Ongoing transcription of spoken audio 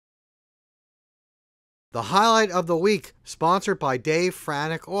The highlight of the week, sponsored by Dave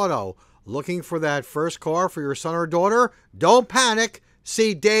Franek Auto. Looking for that first car for your son or daughter? Don't panic.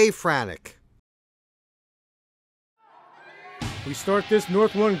 See Dave Franek. We start this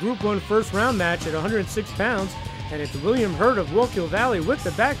North 1 Group 1 first round match at 106 pounds, and it's William Hurt of Wallkill Valley with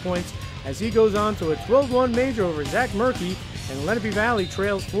the back points as he goes on to a 12-1 major over Zach Murphy, and Lenape Valley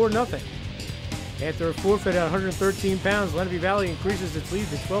trails 4-0. After a forfeit at 113 pounds, Lenape Valley increases its lead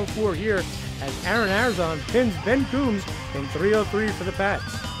to 12-4 here as Aaron Arzon pins Ben Coombs in 303 for the Pats.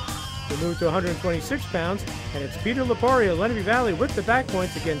 We move to 126 pounds, and it's Peter Laparia of Lenape Valley with the back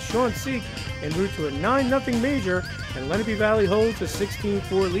points against Sean Seek en route to a 9-0 major, and Lenape Valley holds a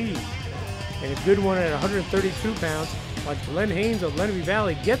 16-4 lead. And a good one at 132 pounds, watch Glenn Haynes of Lenape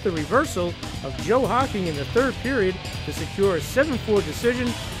Valley get the reversal of Joe Hocking in the third period to secure a 7-4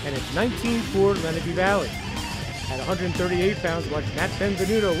 decision, and it's 19-4 Lenape Valley. At 138 pounds, watch Matt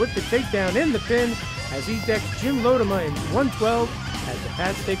Benvenuto with the takedown in the pin as he decks Jim Lodema in 112 as the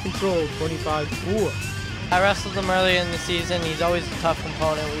Pats take control 25-4. I wrestled him earlier in the season. He's always a tough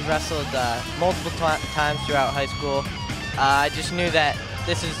component. We've wrestled multiple times throughout high school. I just knew that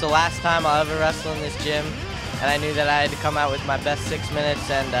this is the last time I'll ever wrestle in this gym, and I knew that I had to come out with my best 6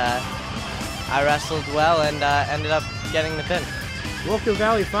 minutes, and I wrestled well and ended up getting the pin. Wallkill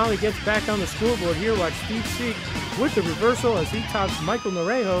Valley finally gets back on the scoreboard here. Watch Steve Seek with the reversal as he tops Michael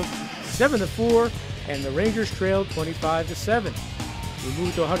Narejo 7-4, and the Rangers trail 25-7. We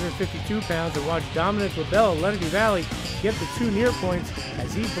move to 152 pounds and watch Dominic LaBelle of Lenape Valley get the 2 near points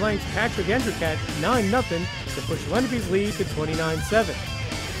as he blanks Patrick Endricat 9-0 to push Lenape's lead to 29-7.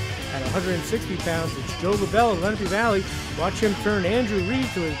 At 160 pounds, it's Joe LaBelle of Lenape Valley. Watch him turn Andrew Reed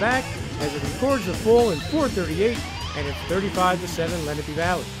to his back as it records the fall in 4:38, and it's 35-7 Lenape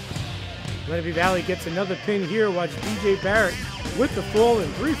Valley. Lenape Valley gets another pin here. Watch DJ Barrett with the fall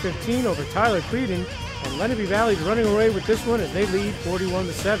in 3:15 over Tyler Creedon, and Lenape Valley's running away with this one as they lead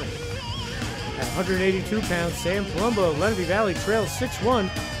 41-7. At 182 pounds, Sam Palumbo of Lenape Valley trails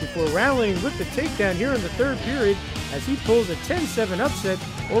 6-1 before rallying with the takedown here in the third period as he pulls a 10-7 upset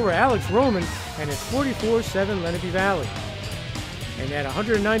over Alex Roman, and it's 44-7 Lenape Valley. And at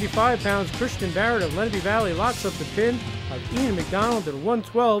 195 pounds, Christian Barrett of Lenape Valley locks up the pin of Ian McDonald at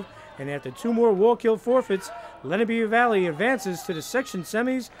 112, and after 2 more Wallkill forfeits, Lenape Valley advances to the section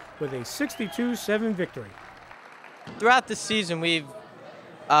semis with a 62-7 victory. Throughout the season, we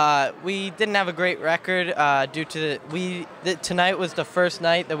didn't have a great record due to tonight was the first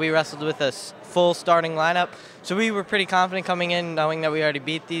night that we wrestled with a full starting lineup, so we were pretty confident coming in, knowing that we already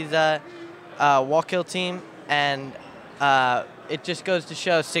beat these Wallkill team, and it just goes to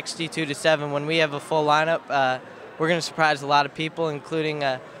show 62-7 when we have a full lineup. We're going to surprise a lot of people, including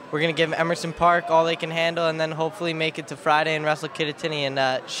we're going to give Emerson Park all they can handle, and then hopefully make it to Friday and wrestle Kittatinny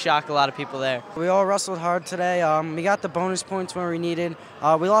and shock a lot of people there. We all wrestled hard today. We got the bonus points when we needed.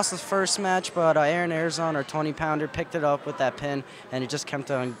 We lost the first match, but Aaron Arzon, our 20-pounder, picked it up with that pin, and it just kept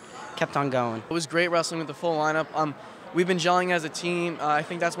on going. It was great wrestling with the full lineup. We've been gelling as a team. I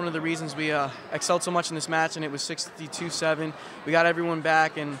think that's one of the reasons we excelled so much in this match, and it was 62-7. We got everyone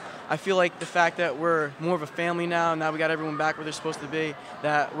back, and I feel like the fact that we're more of a family now, and now we got everyone back where they're supposed to be,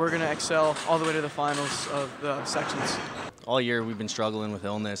 that we're going to excel all the way to the finals of the sections. All year we've been struggling with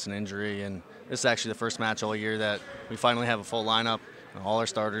illness and injury, and this is actually the first match all year that we finally have a full lineup. All our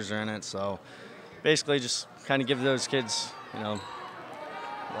starters are in it, so basically just kind of give those kids, let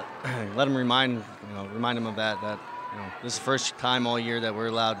them remind them of that this is the first time all year that we're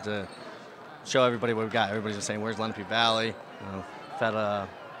allowed to show everybody what we've got. Everybody's just saying, where's Lenape Valley? We've had, I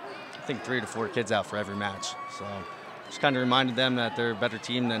think, 3 to 4 kids out for every match. So just kind of reminded them that they're a better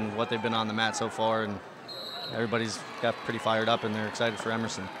team than what they've been on the mat so far, and everybody's got pretty fired up and they're excited for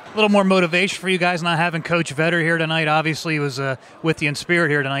Emerson. A little more motivation for you guys not having Coach Vetter here tonight. Obviously, he was with you in spirit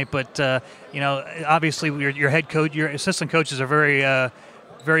here tonight, but obviously your head coach, your assistant coaches are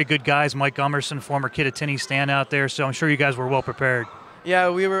very good guys. Mike Emerson, former Kittatinny standout there, so I'm sure you guys were well prepared. Yeah,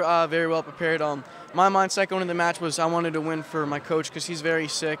 we were very well prepared. My mindset going into the match was I wanted to win for my coach because he's very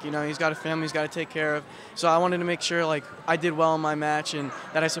sick. He's got a family he's got to take care of. So I wanted to make sure I did well in my match and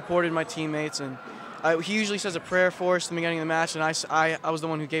that I supported my teammates. And he usually says a prayer for us in the beginning of the match, and I was the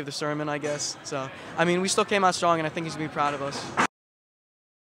one who gave the sermon, I guess. So, we still came out strong, and I think he's going to be proud of us.